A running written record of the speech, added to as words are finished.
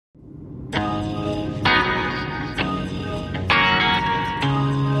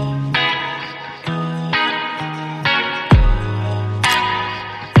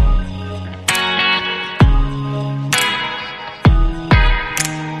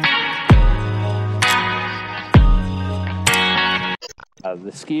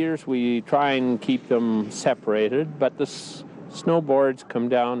The skiers, we try and keep them separated, but the snowboards come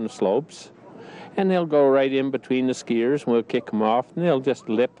down the slopes and they'll go right in between the skiers, and we'll kick them off and they'll just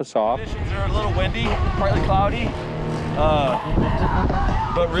lip us off. Conditions are a little windy, partly cloudy,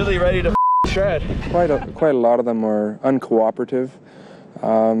 but really ready to shred. Quite a lot of them are uncooperative.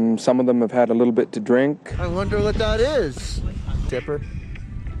 Some of them have had a little bit to drink. I wonder what that is. Tipper.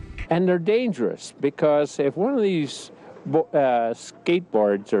 And they're dangerous because if one of these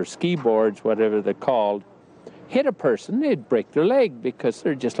skateboards or ski boards, whatever they're called, hit a person, they'd break their leg because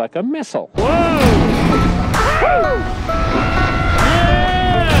they're just like a missile. Whoa! Yeah!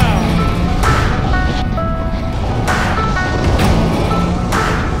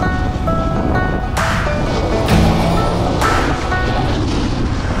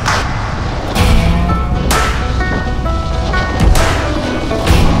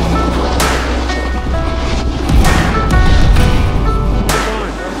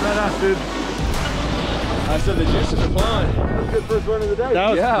 I said the juices are flowing. That was good first run of the day.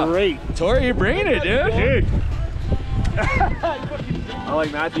 That was great. Tori, you're bringing it, dude. I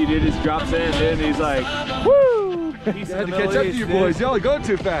like Matthew, dude, just drops in, dude, and he's like, woo! He's had to catch up to you boys. Y'all are going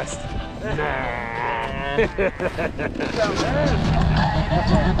too fast.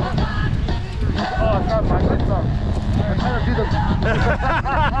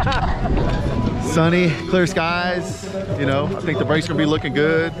 Sunny, clear skies. You know, I think the break's gonna be looking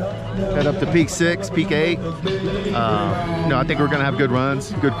good. Head up to peak 6, peak 8. You know, I think we're gonna have good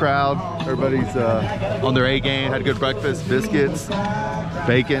runs, good crowd. Everybody's on their A game. Had a good breakfast, biscuits,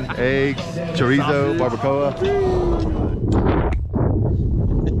 bacon, eggs, chorizo, barbacoa.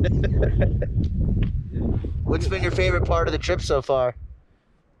 What's been your favorite part of the trip so far?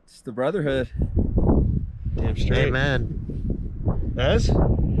 It's the Brotherhood. Damn straight. Amen. Ez?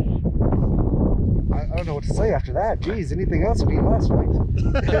 I don't know what to say after that. Geez, anything else would be less, right?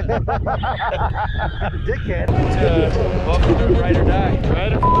 Dickhead. Welcome to Ride or Die.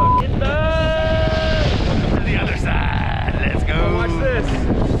 Ride or fucking die! Welcome to the other side. Let's go. Oh, watch this.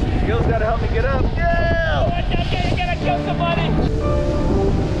 Gil's got to help me get up. Gil! Watch out, Gil. You're going to kill somebody.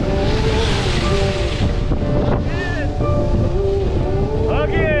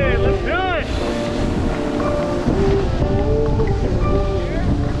 Okay, let's do it.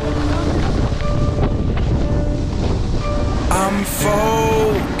 I'm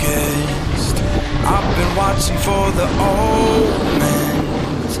focused. I've been watching for the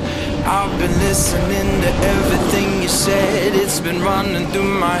omens. I've been listening to everything you said. It's been running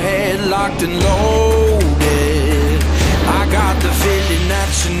through my head, locked and loaded. I got the feeling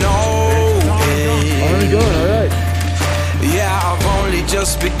that you know it. How are we going? All right. Yeah, I've only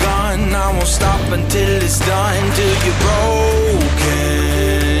just begun. I won't stop until it's done, till you're broken.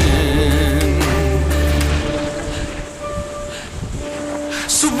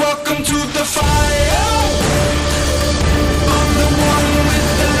 So welcome to the fire. I'm the one with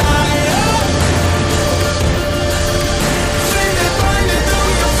the light. Feel it burning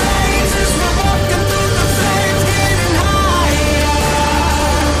through your veins as we're walking through the flames, getting higher.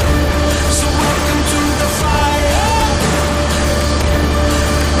 So welcome to the fire.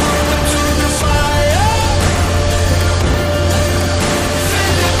 Welcome to the fire.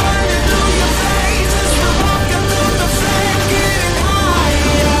 Feel it burning through your veins as we're walking through the flames, getting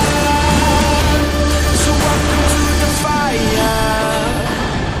higher. So welcome to the fire.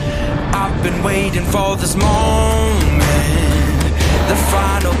 I've been waiting for this moment, the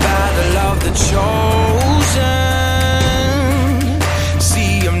final battle of the chosen.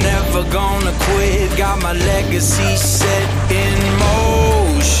 See, I'm never gonna quit, got my legacy set in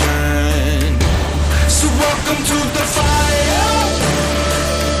motion. So welcome to the fire.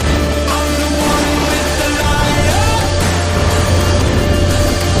 I'm the one with the light.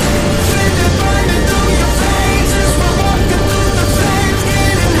 Feel it burning through your veins as we're walking through the flames,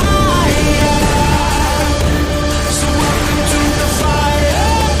 getting higher. So welcome to the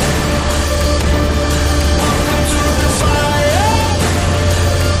fire. Welcome to the fire.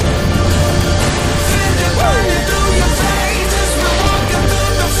 Feel it burning through your veins as we're walking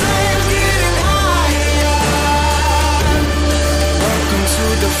through the flames, getting higher. Welcome to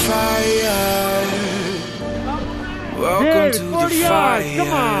the fire. Welcome to the fire.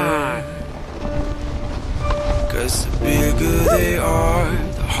 Come on. 'Cause the bigger they are,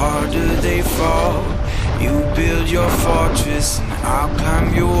 the harder they fall. You build your fortress and I'll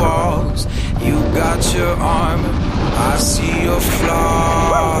climb your walls. out your arm, I see your flaw.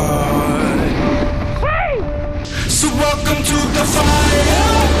 So welcome to the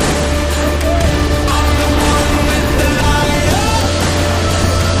fire. I'm the one with the liar.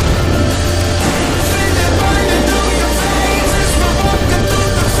 Feel it burning through your veins as we're walking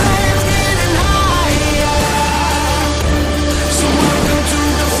through the flames, getting higher. So welcome to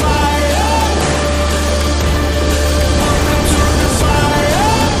the fire. Welcome to the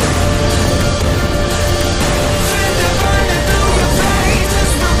fire. Feel it burning through your veins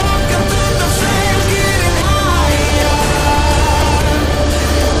as we're walking through the flames, getting higher.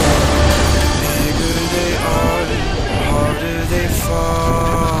 Bigger they are, harder they fall.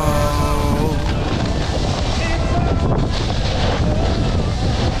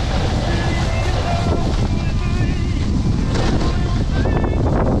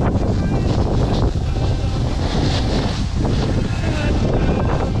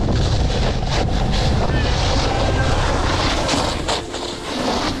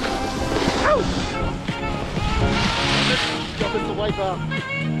 Jumping to wipe out.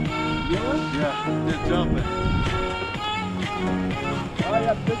 Yeah, just jumping.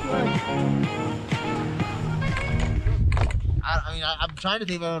 I mean, I'm trying to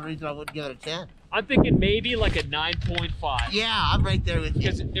think of a reason I wouldn't give it a 10. I'm thinking maybe like a 9.5. Yeah, I'm right there with you.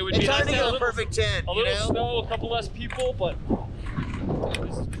 Because it would It's be hard nice to to get a perfect 10, a you little know? snow, a couple less people, but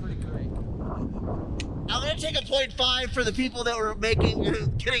this is pretty great. I'm gonna take a 0.5 for the people that were getting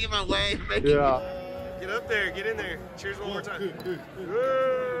in my way. Yeah. Get up there, get in there. Cheers one more time.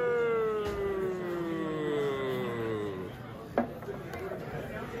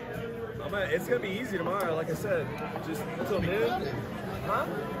 It's gonna be easy tomorrow, like I said. Just until noon. Huh?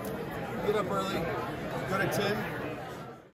 Get up early, go to 10.